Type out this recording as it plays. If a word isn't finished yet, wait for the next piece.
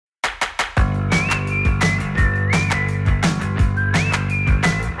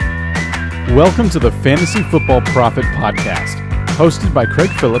Welcome to the Fantasy Football Prophet podcast, hosted by Craig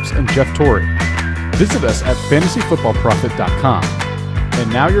Phillips and Jeff Torrey. Visit us at fantasyfootballprophet.com.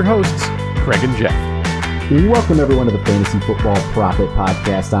 And now your hosts, Craig and Jeff. Welcome everyone to the Fantasy Football Prophet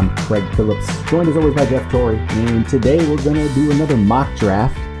podcast. I'm Craig Phillips, joined as always by Jeff Torrey. And today we're going to do another mock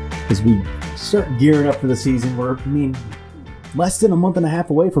draft as we start gearing up for the season. We're, less than a month and a half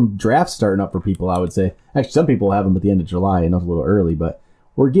away from drafts starting up for people, I would say. Actually, some people have them at the end of July. I know it's a little early, but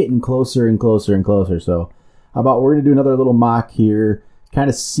we're getting closer and closer and closer. So how about we're going to do another little mock here, kind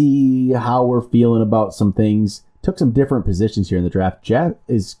of see how we're feeling about some things. Took some different positions here in the draft. Jeff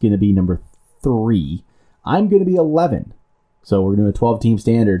is going to be number 3. I'm going to be 11. So we're doing a 12-team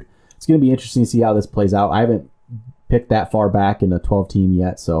standard. It's going to be interesting to see how this plays out. I haven't picked that far back in the 12-team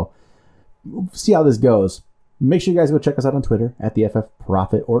yet, so we'll see how this goes. Make sure you guys go check us out on Twitter at the FF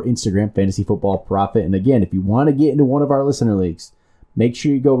Prophet or Instagram, Fantasy Football Prophet. And again, if you want to get into one of our listener leagues, make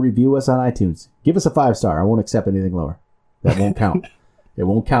sure you go review us on iTunes. Give us a 5-star. I won't accept anything lower. That won't count. It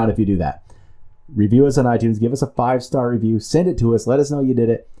won't count if you do that. Review us on iTunes. Give us a 5-star review. Send it to us. Let us know you did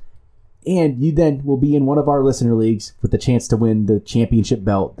it. And you then will be in one of our listener leagues with the chance to win the championship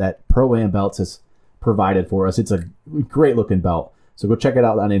belt that Pro-Am Belts has provided for us. It's a great looking belt. So go check it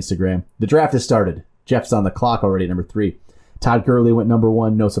out on Instagram. The draft has started. Jeff's on the clock already, number 3. Todd Gurley went number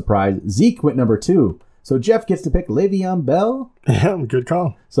 1, no surprise. Zeke went number 2. So Jeff gets to pick Le'Veon Bell. Yeah, good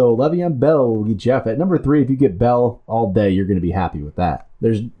call. So Le'Veon Bell will be Jeff. At number 3, if you get Bell all day, you're going to be happy with that.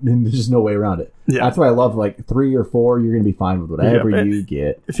 There's just no way around it. Yeah. That's why I love 3 or 4. You're going to be fine with whatever you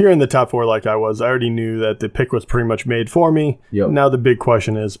get. If you're in the top 4 like I was, I already knew that the pick was pretty much made for me. Yep. Now the big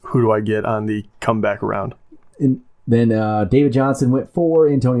question is, who do I get on the comeback round? And then David Johnson went 4,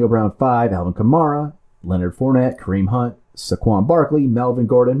 Antonio Brown 5, Alvin Kamara, Leonard Fournette, Kareem Hunt, Saquon Barkley, Melvin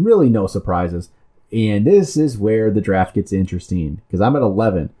Gordon. Really no surprises. And this is where the draft gets interesting because I'm at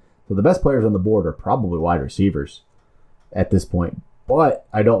 11. So the best players on the board are probably wide receivers at this point. But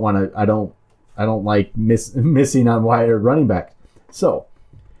I don't like missing on wide or running back. So,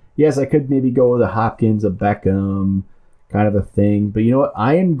 yes, I could maybe go with a Hopkins, a Beckham, kind of a thing. But you know what?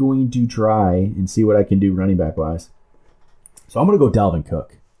 I am going to try and see what I can do running back wise. So I'm going to go Dalvin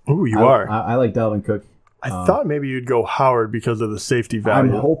Cook. Ooh, you are. I like Dalvin Cook. I thought maybe you'd go Howard because of the safety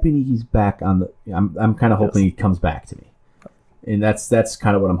value. I'm hoping he's back on the. I'm kind of hoping he comes back to me, and that's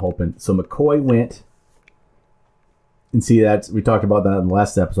kind of what I'm hoping. So McCoy went, and see that we talked about that in the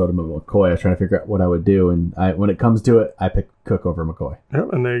last episode of McCoy. I was trying to figure out what I would do, and when it comes to it, I pick Cook over McCoy.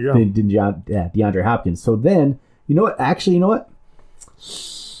 Yep, and there you go. DeAndre Hopkins. So then, you know what? Actually, you know what?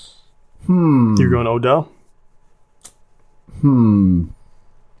 You're going Odell?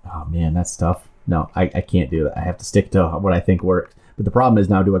 Oh man, that's tough. No, I can't do that. I have to stick to what I think works. But the problem is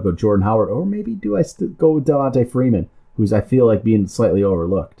now, do I go Jordan Howard or maybe do I go with Devontae Freeman, who's I feel like being slightly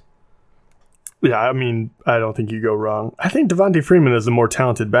overlooked? Yeah, I don't think you go wrong. I think Devontae Freeman is the more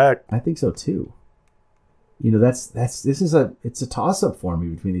talented back. I think so too. It's a toss up for me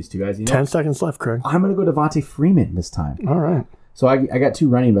between these two guys. 10 seconds left, Craig. I'm gonna go Devontae Freeman this time. All right. So I got 2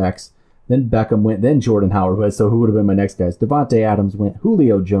 running backs. Then Beckham went. Then Jordan Howard went. So who would have been my next guys? Devontae Adams went.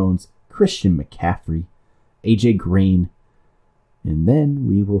 Julio Jones, Christian McCaffrey, AJ Green, and then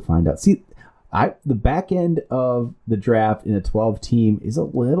we will find out. See, the back end of the draft in a 12-team is a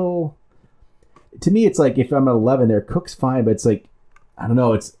little. To me, it's like if I'm at 11 there, Cook's fine, but it's like I don't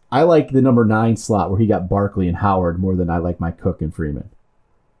know. I like the number 9 slot where he got Barkley and Howard more than I like my Cook and Freeman.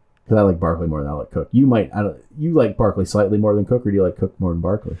 Because I like Barkley more than I like Cook. You like Barkley slightly more than Cook, or do you like Cook more than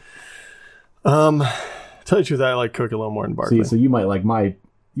Barkley? Tell you the truth, I like Cook a little more than Barkley. So you might like my.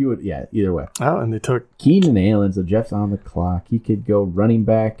 You would, yeah, either way. Oh, and they took Keenan Allen, so Jeff's on the clock. He could go running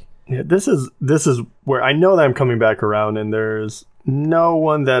back. Yeah, this is where I know that I'm coming back around, and there's no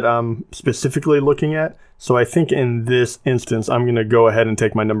one that I'm specifically looking at. So I think in this instance, I'm going to go ahead and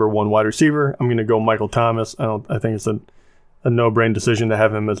take my number 1 wide receiver. I'm going to go Michael Thomas. I think it's a no-brain decision to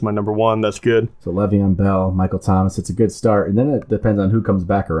have him as my number 1. That's good. So Le'Veon Bell, Michael Thomas, it's a good start. And then it depends on who comes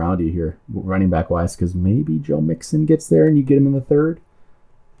back around you here, running back-wise, because maybe Joe Mixon gets there and you get him in the 3rd.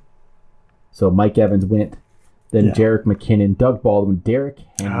 So Mike Evans went, then Jerick McKinnon, Doug Baldwin, Derrick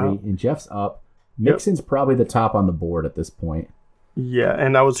Henry, and Jeff's up. Mixon's probably the top on the board at this point. Yeah,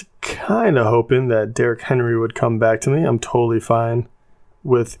 and I was kind of hoping that Derrick Henry would come back to me. I'm totally fine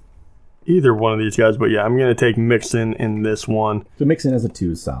with either one of these guys, but yeah, I'm going to take Mixon in this one. So Mixon as a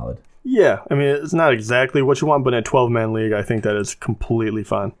 2 is solid. Yeah, it's not exactly what you want, but in a 12-man league, I think that is completely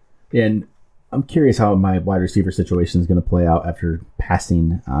fine. And I'm curious how my wide receiver situation is going to play out after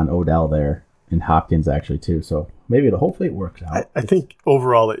passing on Odell there, and Hopkins actually too. So Hopefully it works out. I think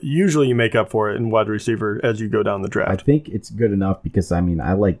overall, usually you make up for it in wide receiver as you go down the draft. I think it's good enough because, I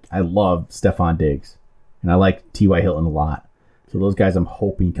love Stephon Diggs, and I like T.Y. Hilton a lot. So those guys I'm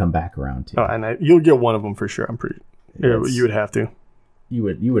hoping come back around too. Oh, and you'll get one of them for sure. You would have to. You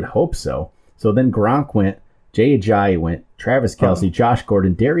would hope so. So then Gronk went, Jay Ajayi went, Travis Kelce, Josh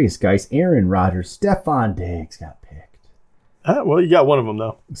Gordon, Darius Geis, Aaron Rodgers, Stephon Diggs got picked. Well, you got one of them,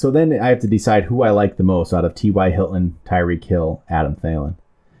 though. So then I have to decide who I like the most out of T.Y. Hilton, Tyreek Hill, Adam Thielen.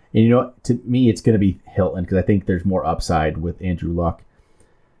 And to me, it's going to be Hilton because I think there's more upside with Andrew Luck.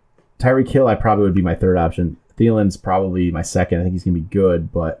 Tyreek Hill, I probably would be my third option. Thielen's probably my second. I think he's going to be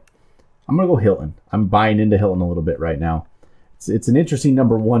good, but I'm going to go Hilton. I'm buying into Hilton a little bit right now. It's an interesting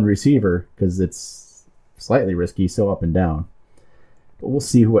number one receiver because it's slightly risky, so up and down. But we'll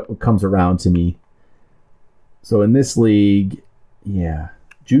see what comes around to me. So in this league,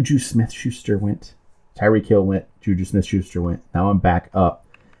 Juju Smith-Schuster went. Tyreek Hill went. Juju Smith-Schuster went. Now I'm back up.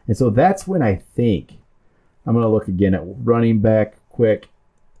 And so that's when I think I'm going to look again at running back quick.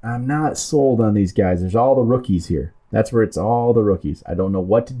 I'm not sold on these guys. There's all the rookies here. That's where it's all the rookies. I don't know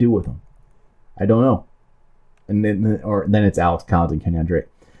what to do with them. I don't know. And then it's Alex Collins and Kenyon Drake.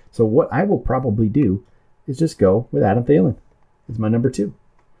 So what I will probably do is just go with Adam Thielen. It's my number 2.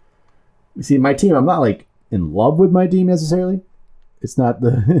 You see, my team, I'm not in love with my team necessarily. It's not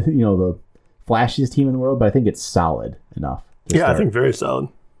the the flashiest team in the world, but I think it's solid enough. I think very solid.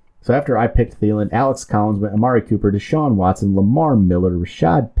 So after I picked Thielen, Alex Collins went, Amari Cooper, Deshaun Watson, Lamar Miller,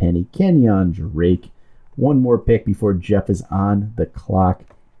 Rashad Penny, Kenyon Drake. One more pick before Jeff is on the clock.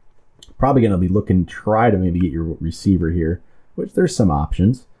 Probably going to be looking to try to maybe get your receiver here, which there's some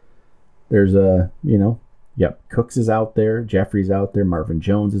options. There's Cooks is out there, Jeffrey's out there, Marvin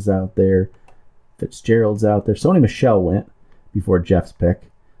Jones is out there, Fitzgerald's out there. Sony Michel went before Jeff's pick.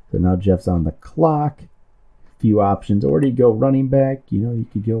 So now Jeff's on the clock. Few options. Or do you go running back? You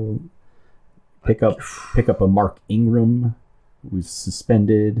could go pick up a Mark Ingram who's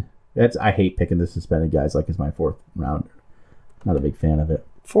suspended. I hate picking the suspended guys as my 4th rounder. Not a big fan of it.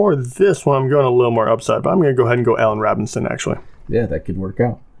 For this one, I'm going a little more upside, but I'm going to go ahead and go Allen Robinson, actually. Yeah, that could work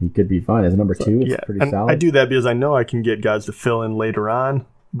out. He could be fine. As a number 2, it's pretty solid. I do that because I know I can get guys to fill in later on,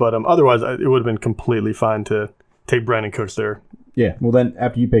 but otherwise it would have been completely fine to take Brandon Cooks there. Yeah, well then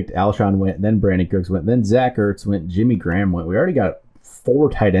after you picked Alshon went, then Brandon Cooks went, then Zach Ertz went, Jimmy Graham went. We already got 4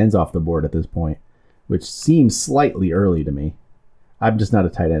 tight ends off the board at this point, which seems slightly early to me. I'm just not a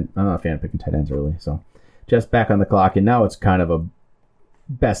tight end. I'm not a fan of picking tight ends early. So just back on the clock, and now it's kind of a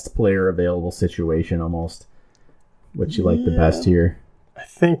best player available situation almost. What you like the best here? I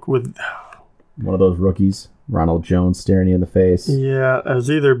think with one of those rookies, Ronald Jones staring you in the face. Yeah, I was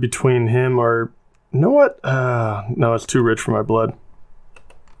either between him or... You know what? No, it's too rich for my blood.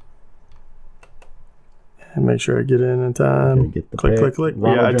 And make sure I get in time. Get the click.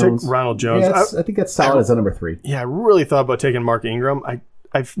 I took Ronald Jones. Yeah, I think that's solid as a number 3. Yeah, I really thought about taking Mark Ingram.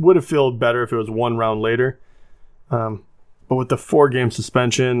 I would have felt better if it was 1 round later. But with the 4-game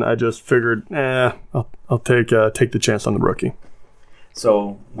suspension, I just figured, I'll take the chance on the rookie.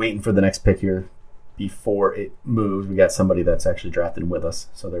 So waiting for the next pick here. Before it moves, we got somebody that's actually drafted with us.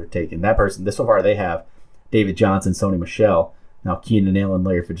 So they're taking that person. So far they have David Johnson, Sony Michel, now Keenan Allen,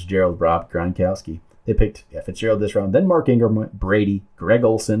 Larry Fitzgerald, Rob Gronkowski. They picked Fitzgerald this round. Then Mark Ingram went, Brady, Greg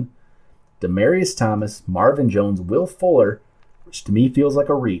Olsen, Demaryius Thomas, Marvin Jones, Will Fuller, which to me feels like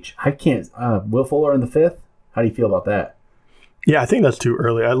a reach. I can't. Will Fuller in the 5th? How do you feel about that? Yeah, I think that's too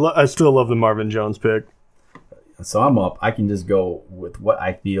early. I still love the Marvin Jones pick. So I'm up. I can just go with what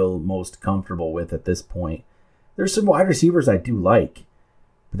I feel most comfortable with at this point. There's some wide receivers I do like,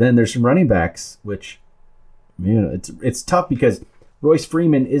 but then there's some running backs, which, it's tough because Royce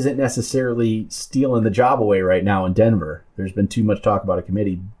Freeman isn't necessarily stealing the job away right now in Denver. There's been too much talk about a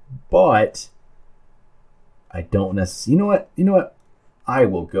committee, but I don't necessarily. You know what? I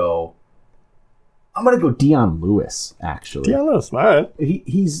will go. I'm going to go Dion Lewis, actually. Dion Lewis, all right.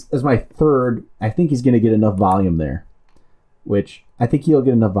 He's as my 3rd. I think he's going to get enough volume there, which I think he'll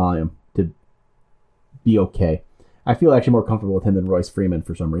get enough volume to be okay. I feel actually more comfortable with him than Royce Freeman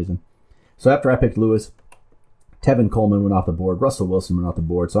for some reason. So after I picked Lewis, Tevin Coleman went off the board. Russell Wilson went off the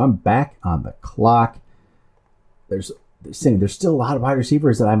board. So I'm back on the clock. There's still a lot of wide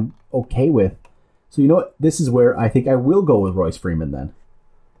receivers that I'm okay with. So you know what? This is where I think I will go with Royce Freeman then.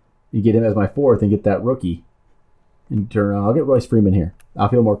 You get him as my 4th and get that rookie. And turn around. I'll get Royce Freeman here. I'll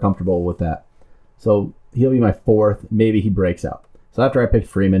feel more comfortable with that. So he'll be my 4th. Maybe he breaks out. So after I picked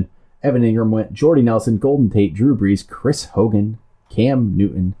Freeman, Evan Ingram went, Jordy Nelson, Golden Tate, Drew Brees, Chris Hogan, Cam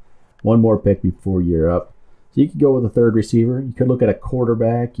Newton. One more pick before you're up. So you could go with a 3rd receiver. You could look at a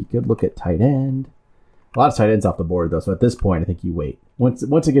quarterback. You could look at tight end. A lot of tight ends off the board, though. So at this point, I think you wait. Once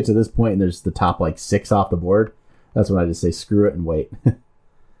it gets to this point and there's the top like 6 off the board, that's when I just say screw it and wait.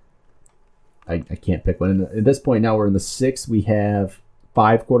 I can't pick one. And at this point now we're in the 6th. We have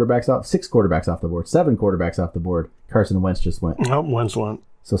 6 quarterbacks off the board, 7 quarterbacks off the board. Carson Wentz just went. Oh, Wentz went.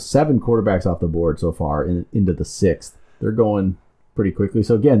 So 7 quarterbacks off the board so far into the 6th. They're going pretty quickly.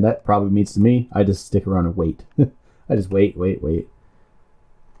 So again, that probably means to me, I just stick around and wait. I just wait.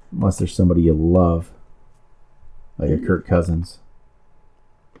 Unless there's somebody you love, like a Kirk Cousins.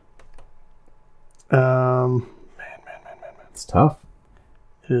 Man. It's tough.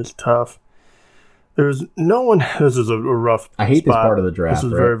 It is tough. There's no one. This is a rough. I hate spot. this part of the draft. This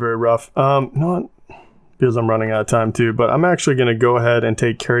is right? very, very rough. Not because I'm running out of time too, but I'm actually going to go ahead and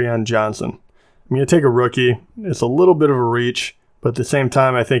take Kerryon Johnson. I'm going to take a rookie. It's a little bit of a reach, but at the same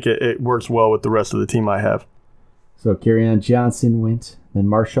time, I think it works well with the rest of the team I have. So Kerryon Johnson went, then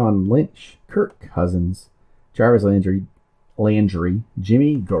Marshawn Lynch, Kirk Cousins, Jarvis Landry,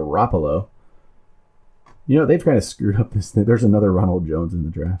 Jimmy Garoppolo. You know, they've kind of screwed up this thing. There's another Ronald Jones in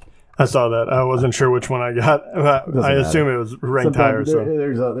the draft. I saw that. I wasn't sure which one I got. I assume it was ranked higher. So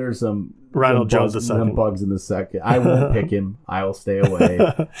there's some Ronald Jones a second. Some bugs in the second. I won't pick him. I will stay away.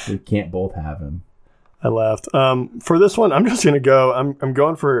 We can't both have him. I laughed. For this one, I'm just going to go. I'm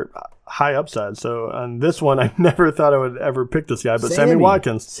going for high upside. So on this one, I never thought I would ever pick this guy, but Sammy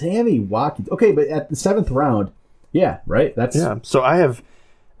Watkins. Sammy Watkins. Okay, but at the 7th round, yeah, right? Yeah. So I have,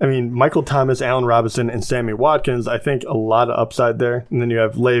 Michael Thomas, Allen Robinson, and Sammy Watkins. I think a lot of upside there. And then you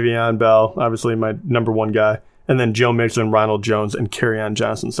have Le'Veon Bell, obviously my number 1 guy. And then Joe Mixon, Ronald Jones, and Kerryon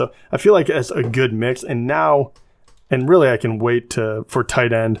Johnson. So I feel like it's a good mix. And now, really I can wait for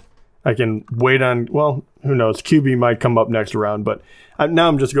tight end. I can wait on, well, who knows? QB might come up next round. But now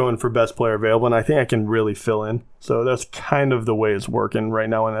I'm just going for best player available. And I think I can really fill in. So that's kind of the way it's working right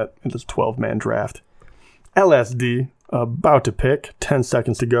now in this 12-man draft. LSD. About to pick, 10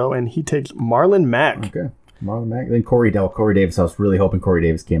 seconds to go, and he takes Marlon Mack. Okay, Marlon Mack. Then Corey Davis. I was really hoping Corey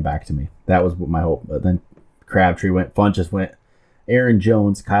Davis came back to me. That was my hope. But then Crabtree went, Funchess went, Aaron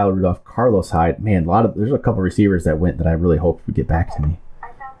Jones, Kyle Rudolph, Carlos Hyde. Man, there's a couple receivers that went that I really hoped would get back to me.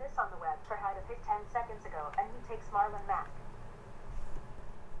 I found this on the web for how to pick 10 seconds ago, and he takes Marlon Mack.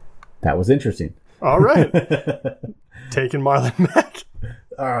 That was interesting. All right. Taking Marlon Mack.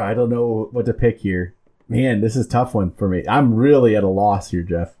 All right, I don't know what to pick here. Man, this is a tough one for me. I'm really at a loss here,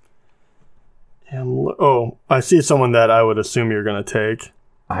 Jeff. I see someone that I would assume you're going to take.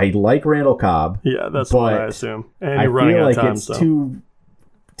 I like Randall Cobb. Yeah, that's what I assume. And you're running out of time. It's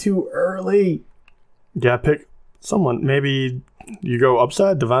too early. Yeah, pick someone. Maybe you go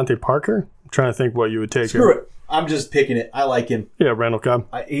upside, Devontae Parker. I'm trying to think what you would take. Screw it. I'm just picking it. I like him. Yeah, Randall Cobb.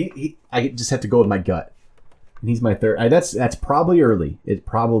 I just have to go with my gut. And he's my 3rd. That's probably early. It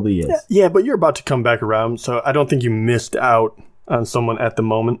probably is. Yeah, but you're about to come back around, so I don't think you missed out on someone at the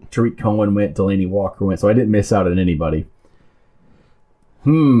moment. Tariq Cohen went. Delaney Walker went. So I didn't miss out on anybody.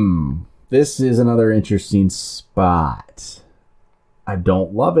 This is another interesting spot. I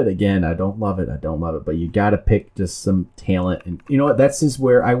don't love it. Again, I don't love it. But you got to pick just some talent. And you know what? That's just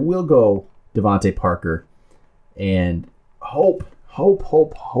where I will go Devontae Parker. And hope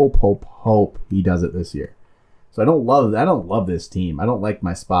he does it this year. So I don't love this team. I don't like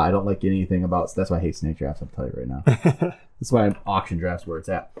my spot. I don't like anything about. That's why I hate snake drafts. I'll tell you right now. That's why auction drafts where it's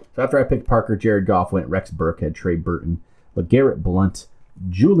at. So after I picked Parker, Jared Goff went. Rex Burkhead, Trey Burton, LeGarrette Blount,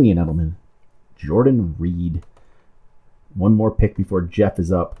 Julian Edelman, Jordan Reed. One more pick before Jeff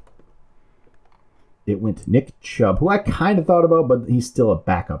is up. It went Nick Chubb, who I kind of thought about, but he's still a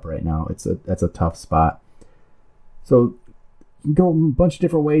backup right now. That's a tough spot. So you can go a bunch of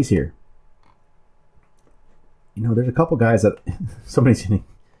different ways here. You know, there's a couple guys that somebody's hitting.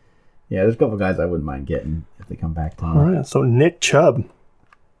 Yeah, there's a couple guys I wouldn't mind getting if they come back to me. All right, so Nick Chubb.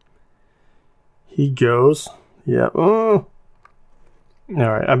 He goes. Yeah. All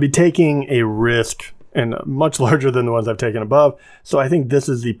right, I'll be taking a risk, and much larger than the ones I've taken above. So I think this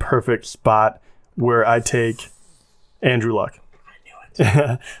is the perfect spot where I take Andrew Luck. I knew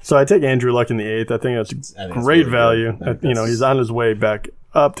it. So I take Andrew Luck in the 8th. I think that's great value. He's on his way back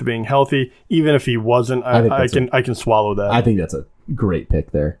up to being healthy. Even if he wasn't, I can swallow that. I think that's a great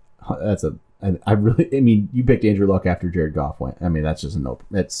pick there. You picked Andrew Luck after Jared Goff went. That's just a nope.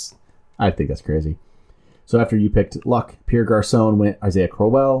 I think that's crazy. So after you picked Luck, Pierre Garçon went, Isaiah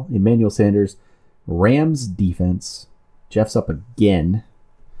Crowell, Emmanuel Sanders, Rams defense. Jeff's up again.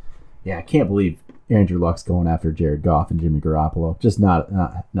 Yeah, I can't believe Andrew Luck's going after Jared Goff and Jimmy Garoppolo. Just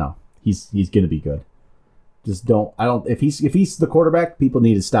no. He's going to be good. Just if he's the quarterback, people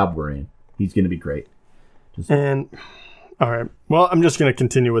need to stop worrying. He's going to be great. And All right. Well, I'm just going to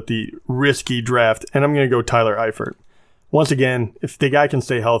continue with the risky draft, and I'm going to go Tyler Eifert. Once again, if the guy can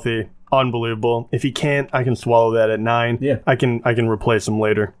stay healthy, unbelievable. If he can't, I can swallow that at 9. Yeah. I can replace him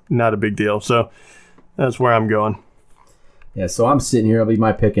later. Not a big deal. So that's where I'm going. Yeah, so I'm sitting here. I'll be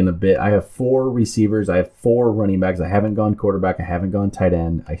my pick in a bit. I have 4 receivers. I have 4 running backs. I haven't gone quarterback. I haven't gone tight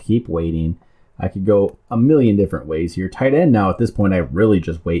end. I keep waiting. I could go a million different ways here. Tight end now, at this point, I really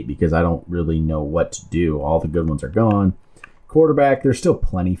just wait because I don't really know what to do. All the good ones are gone. Quarterback, there's still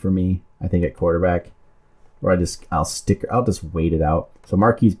plenty for me, I think, at quarterback. Or I'll just wait it out. So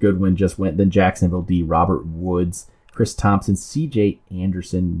Marquise Goodwin just went. Then Jacksonville D, Robert Woods, Chris Thompson, C.J.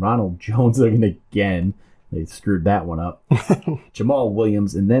 Anderson, Ronald Jones again. They screwed that one up. Jamal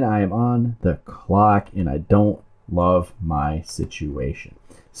Williams, and then I am on the clock, and I don't love my situation.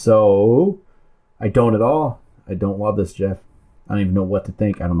 So I don't at all. I don't love this, Jeff. I don't even know what to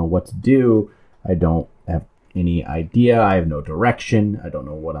think. I don't know what to do. I don't have any idea. I have no direction. I don't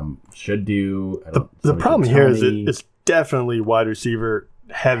know what I should do. The problem here is it's definitely wide receiver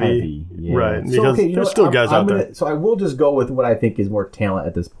heavy. Yeah. Right? So, because okay, there's still guys out there. So I will just go with what I think is more talent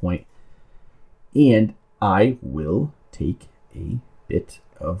at this point. And I will take a bit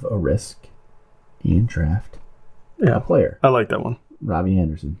of a risk and draft a player. I like that one. Robbie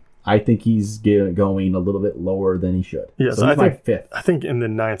Anderson. I think he's going a little bit lower than he should. Yes, so I think 5th. I think in the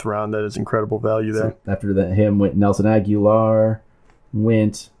 9th round, that is incredible value there. So after him went Nelson Aguilar.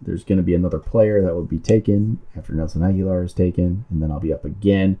 There's going to be another player that will be taken after Nelson Aguilar is taken, and then I'll be up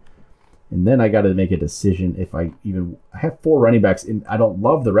again. And then I got to make a decision if I have 4 running backs, and I don't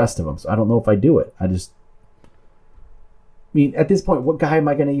love the rest of them, so I don't know if I do it. At this point, what guy am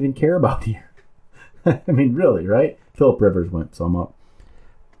I going to even care about here? Really, right? Phillip Rivers went, so I'm up.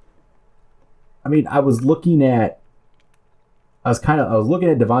 I was looking at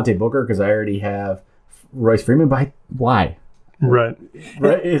Devontae Booker because I already have Royce Freeman, but why? Right.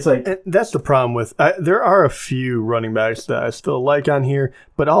 It's like, and that's the problem with there are a few running backs that I still like on here,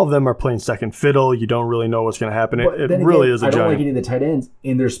 but all of them are playing second fiddle. You don't really know what's going to happen. It really is a giant. I don't like any of the tight ends,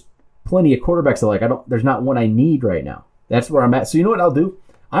 and there's plenty of quarterbacks I like. There's not one I need right now. That's where I'm at. So you know what I'll do?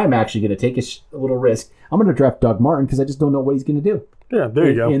 I'm actually going to take a little risk. I'm going to draft Doug Martin because I just don't know what he's going to do. Yeah, there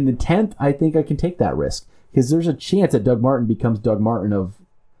you go. In the 10th, I think I can take that risk because there's a chance that Doug Martin becomes Doug Martin of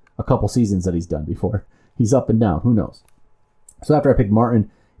a couple seasons that he's done before. He's up and down. Who knows? So after I picked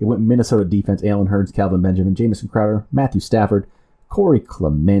Martin, it went Minnesota defense, Allen Hurns, Calvin Benjamin, Jamison Crowder, Matthew Stafford, Corey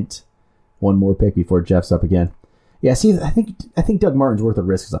Clement. One more pick before Jeff's up again. Yeah, see, I think Doug Martin's worth a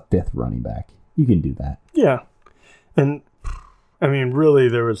risk as a 5th running back. You can do that. Yeah. And, really,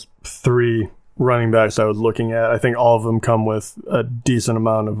 there was 3 running backs I was looking at. I think all of them come with a decent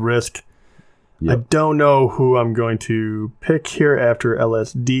amount of risk. Yep. I don't know who I'm going to pick here after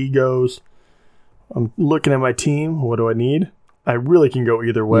LSD goes. I'm looking at my team. What do I need? I really can go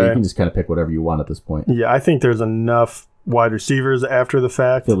either way. Yeah, you can just kind of pick whatever you want at this point. Yeah, I think there's enough wide receivers after the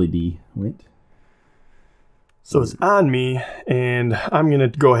fact. Philly D went. So it's on me, and I'm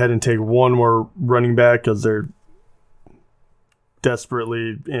going to go ahead and take one more running back because they're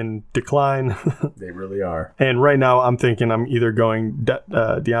desperately in decline. They really are. And right now I'm thinking I'm either going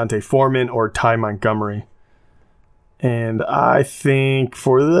Deontay Foreman or Ty Montgomery. And I think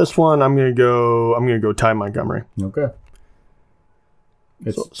for this one I'm going to go Ty Montgomery. Okay.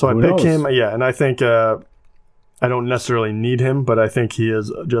 So I pick him, and I think I don't necessarily need him, but I think he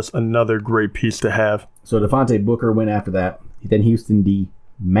is just another great piece to have. So Devontae Booker went after that. Then Houston D.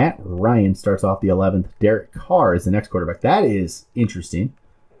 Matt Ryan starts off the 11th. Derek Carr is the next quarterback. That is interesting.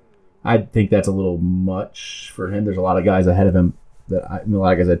 I think that's a little much for him. There's a lot of guys ahead of him a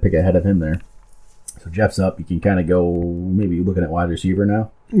lot of guys I'd pick ahead of him there. So Jeff's up. You can kind of go maybe looking at wide receiver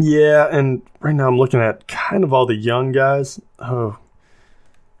now. Yeah, and right now I'm looking at kind of all the young guys. Oh.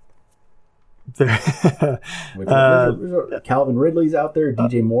 Calvin Ridley's out there.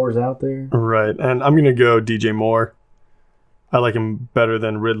 DJ Moore's out there. Right, and I'm going to go DJ Moore. I like him better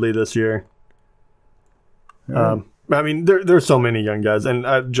than Ridley this year. Right. There's so many young guys, and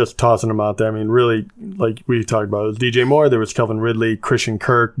I'm just tossing them out there. Really, like we talked about, it was DJ Moore, there was Calvin Ridley, Christian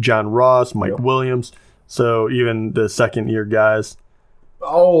Kirk, John Ross, Mike Williams. So even the second-year guys.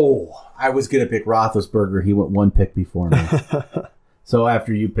 Oh, I was going to pick Roethlisberger. He went 1 pick before me. So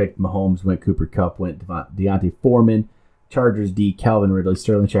after you picked Mahomes, went Cooper Kupp, went Deontay Foreman, Chargers D, Calvin Ridley,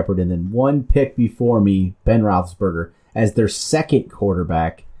 Sterling Shepard, and then 1 pick before me, Ben Roethlisberger, as their second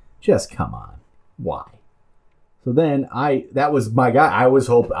quarterback. Just come on. Why? So then that was my guy. I was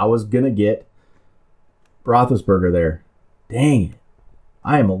going to get Roethlisberger there. Dang it.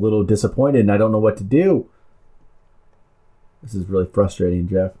 I am a little disappointed and I don't know what to do. This is really frustrating,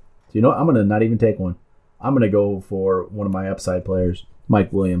 Jeff. So you know what? I'm going to not even take one. I'm going to go for one of my upside players,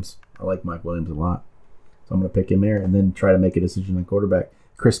 Mike Williams. I like Mike Williams a lot. So I'm going to pick him there and then try to make a decision on quarterback.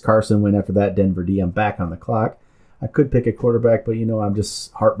 Chris Carson went after that. Denver D. I'm back on the clock. I could pick a quarterback, but I'm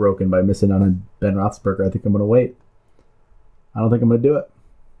just heartbroken by missing out on Ben Roethlisberger. I think I'm going to wait. I don't think I'm going to do it.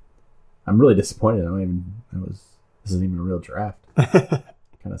 I'm really disappointed. This isn't even a real draft. Kind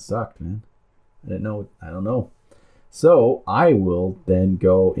of sucked, man. I don't know. So I will then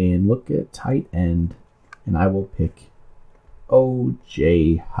go and look at tight end, and I will pick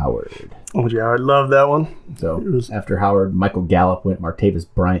O.J. Howard. O.J. Howard, love that one. So after Howard, Michael Gallup went, Martavis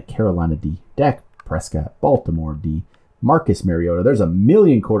Bryant, Carolina D, Dak Prescott, Baltimore D, Marcus Mariota. There's a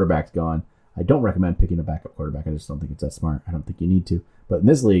million quarterbacks gone. I don't recommend picking a backup quarterback. I just don't think it's that smart. I don't think you need to. But in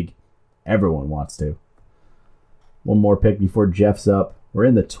this league, everyone wants to. One more pick before Jeff's up. We're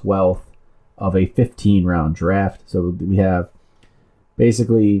in the 12th of a 15-round draft. So we have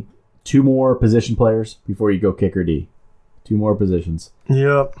basically 2 more position players before you go kicker D. 2 more positions.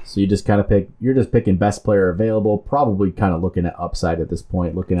 Yep. So you just kind of you're just picking best player available, probably kind of looking at upside at this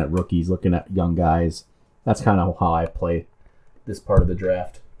point, looking at rookies, looking at young guys. That's kind of how I play this part of the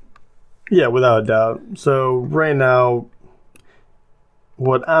draft. Yeah, without a doubt. So right now,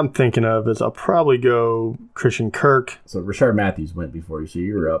 what I'm thinking of is I'll probably go Christian Kirk. So Rashard Matthews went before you, so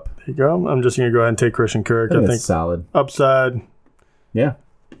you're up. There you go. I'm just going to go ahead and take Christian Kirk. I think solid. Upside. Yeah.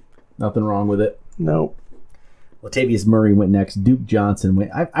 Nothing wrong with it. Nope. Latavius Murray went next. Duke Johnson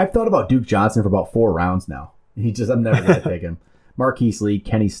went. I've thought about Duke Johnson for about 4 rounds now. I'm never going to pick him. Marquise Lee,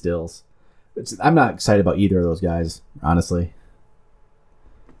 Kenny Stills. I'm not excited about either of those guys, honestly.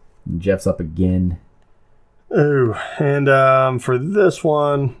 And Jeff's up again. Oh, and for this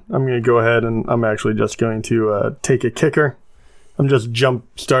one, I'm going to go ahead and I'm actually just going to take a kicker. I'm just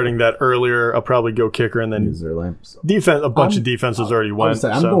starting that earlier. I'll probably go kicker and then defense. A bunch of defenses already went.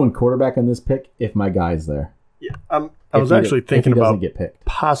 I'm going quarterback on this pick if my guy's there. Yeah, I was actually thinking about get picked.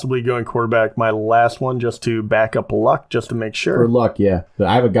 Possibly going quarterback my last one just to back up Luck, just to make sure. For Luck, yeah. But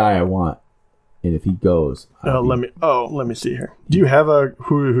I have a guy I want, and if he goes, let me see here. Do you have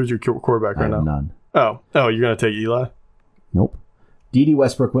who's your quarterback right now? None. Oh, you're gonna take Eli? Nope. D.D.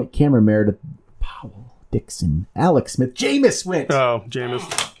 Westbrook went. Cameron Meredith, Powell, Dixon, Alex Smith, Jameis went. Oh,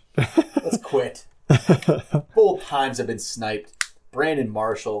 Jameis. Let's quit. Both times have been sniped. Brandon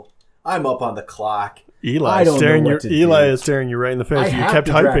Marshall. I'm up on the clock. Eli is staring you right in the face. You kept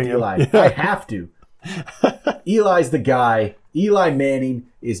hyping him. Eli. I have to. Eli's the guy. Eli Manning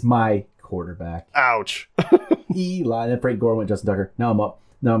is my quarterback. Ouch. Eli. And then Frank Gore went Justin Tucker. Now I'm up.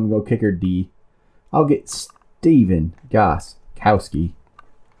 Now I'm going to go kicker D. I'll get Steven Gostkowski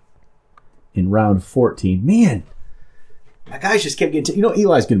in round 14. Man, my guys just kept getting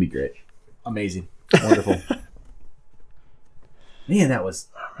Eli's going to be great. Amazing. Wonderful. Man, that was...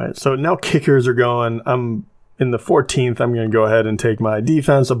 All right, so now kickers are going. I'm in the 14th. I'm going to go ahead and take my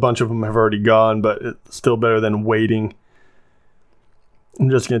defense. A bunch of them have already gone, but it's still better than waiting. I'm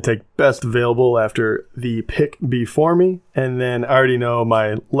just going to take best available after the pick before me. And then I already know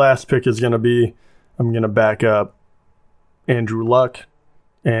my last pick is going to be, I'm going to back up Andrew Luck.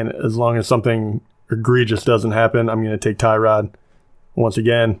 And as long as something egregious doesn't happen, I'm going to take Tyrod. Once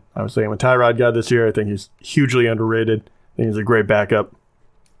again, I was saying I'm a Tyrod guy this year. I think he's hugely underrated. I think he's a great backup.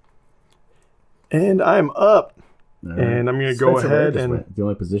 And I'm up. Right. And I'm going to go ahead and... The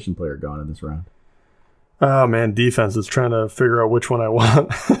only position player gone in this round. Oh, man, defense is trying to figure out which one I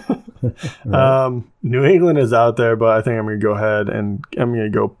want. Right. New England is out there, but I think I'm going to go ahead and I'm going to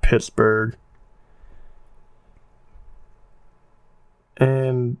go Pittsburgh.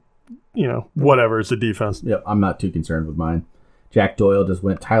 And, whatever, it's a defense. Yep, I'm not too concerned with mine. Jack Doyle just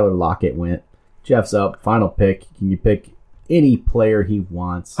went. Tyler Lockett went. Jeff's up. Final pick. Can you pick any player he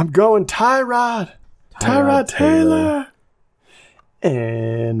wants? I'm going Tyrod Taylor.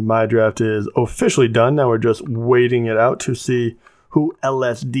 And my draft is officially done. Now we're just waiting it out to see who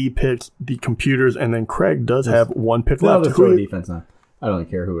LSD picks, the computers, and then Craig does have one pick left. Let's go defense now. I don't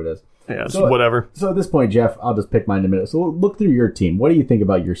care who it is. Yeah, so whatever. So at this point, Jeff, I'll just pick mine in a minute. So look through your team. What do you think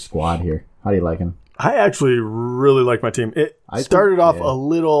about your squad here? How do you like him? I actually really like my team. It started off a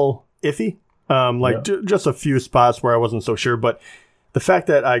little iffy. Just a few spots where I wasn't so sure. But the fact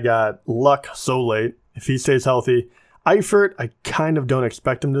that I got Luck so late, if he stays healthy, Eifert, I kind of don't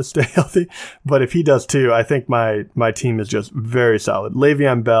expect him to stay healthy. But if he does too, I think my team is just very solid.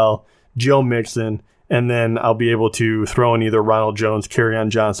 Le'Veon Bell, Joe Mixon, and then I'll be able to throw in either Ronald Jones, Kerryon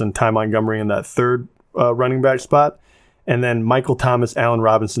Johnson, Ty Montgomery in that third running back spot. And then Michael Thomas, Allen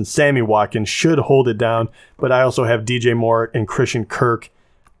Robinson, Sammy Watkins should hold it down. But I also have DJ Moore and Christian Kirk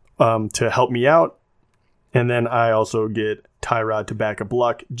to help me out. And then I also get Tyrod to back up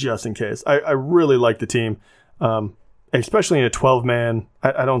Luck just in case. I really like the team, especially in a 12-man.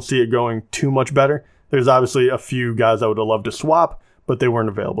 I don't see it going too much better. There's obviously a few guys I would have loved to swap, but they weren't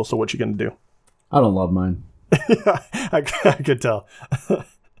available. So what you going to do? I don't love mine. I could tell.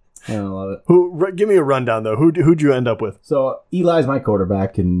 I don't love it. Give me a rundown though. Who'd you end up with? So Eli's my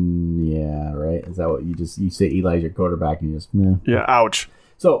quarterback, and yeah, right. Is that what you say? Eli's your quarterback, and you just Yeah. Ouch.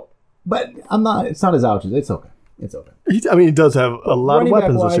 So, but I'm not. It's not as ouch. It's okay. It's okay. He does have a lot of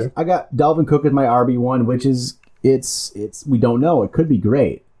weapons this year. I got Dalvin Cook as my RB1, which is it's we don't know. It could be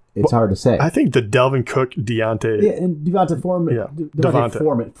great. It's hard to say. I think the Dalvin Cook, Deontay. Yeah, and Devonta Foreman. Yeah,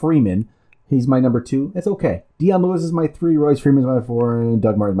 Devonta Freeman. He's my number 2. It's okay. Deion Lewis is my 3. Royce Freeman's my 4. And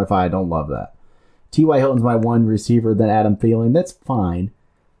Doug Martin's my 5. I don't love that. T.Y. Hilton's my 1 receiver. Then Adam Thielen. That's fine.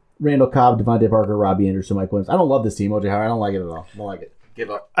 Randall Cobb, Devontae Parker, Robbie Anderson, Mike Williams. I don't love this team, OJ Howard. I don't like it at all. I don't like it. Give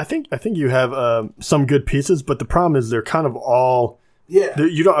up. I think you have some good pieces, but the problem is they're kind of all. Yeah.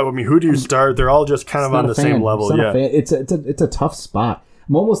 You don't. I mean, who do you start? They're all just kind of on the same level. Yeah. It's a tough spot.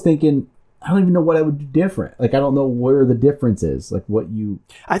 I'm almost thinking. I don't even know what I would do different. Like, I don't know where the difference is. Like, what you...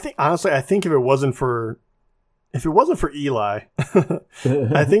 I think, honestly, if it wasn't for Eli,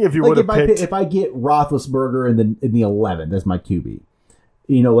 I think if you would have picked... If I get Roethlisberger in the 11, that's my QB.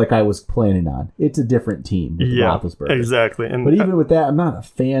 You know, like I was planning on. It's a different team with Roethlisberger. Exactly. But even with that, I'm not a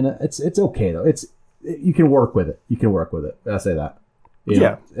fan. It's okay, though. You can work with it. I'll say that. You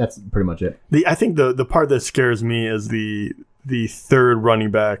know, that's pretty much it. I think the part that scares me is the third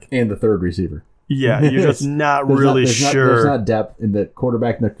running back and the third receiver. Yeah, you're just not really sure. There's not depth, and the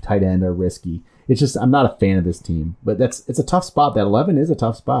quarterback and the tight end are risky. It's just I'm not a fan of this team, but it's a tough spot. That 11 is a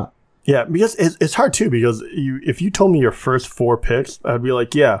tough spot. Yeah, because it's hard too. Because if you told me your first 4 picks, I'd be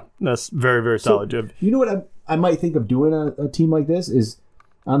like, yeah, that's very, very solid. So, you know what I might think of doing a team like this is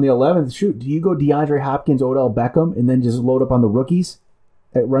on the 11th. Shoot, do you go DeAndre Hopkins, Odell Beckham, and then just load up on the rookies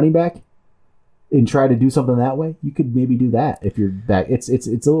at running back? And try to do something that way, you could maybe do that if you're back. It's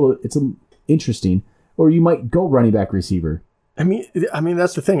interesting, or you might go running back receiver. I mean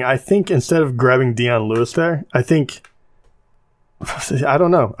that's the thing. I think instead of grabbing Deion Lewis there, I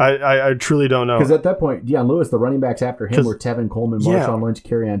don't know. I truly don't know. Because at that point, Deion Lewis, the running backs after him were Tevin Coleman, Marshawn Lynch,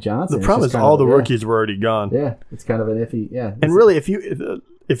 Kerryon Johnson. The problem is all the rookies were already gone. Yeah, it's kind of an iffy. Yeah, and really, if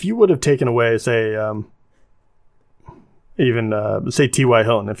you would have taken away, say, say T.Y.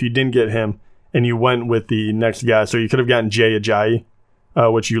 Hilton, if you didn't get him. And you went with the next guy. So you could have gotten Jay Ajayi,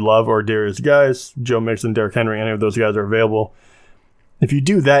 which you love, or Darius Guys, Joe Mixon, Derrick Henry. Any of those guys are available. If you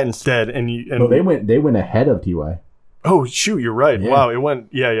do that instead, they went ahead of T.Y. Oh shoot, you're right. Yeah. Wow, it went.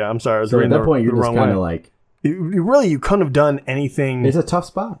 Yeah. I'm sorry, I was reading at that point. You're just kind of like. You couldn't have done anything. It's a tough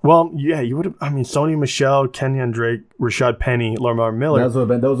spot. Well, yeah, you would have. I mean, Sony Michel, Kenyon Drake, Rashad Penny, Lamar Miller. Those would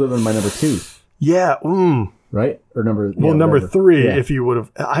have been my number 2. Yeah. Right? Or number 3, if you would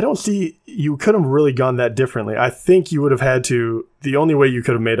have... I don't see... You could have really gone that differently. I think you would have had to... The only way you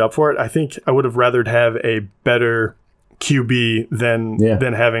could have made up for it, I think I would have rathered have a better QB than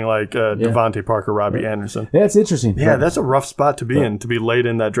having like Devontae Parker, Robbie Anderson. Yeah, it's interesting. Yeah, that's a rough spot to be in, to be late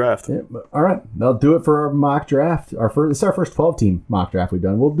in that draft. Yeah, all right. That'll do it for our mock draft. This is our first 12-team mock draft we've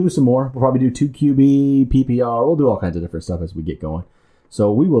done. We'll do some more. We'll probably do 2 QB, PPR. We'll do all kinds of different stuff as we get going. So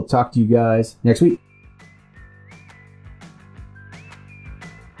we will talk to you guys next week.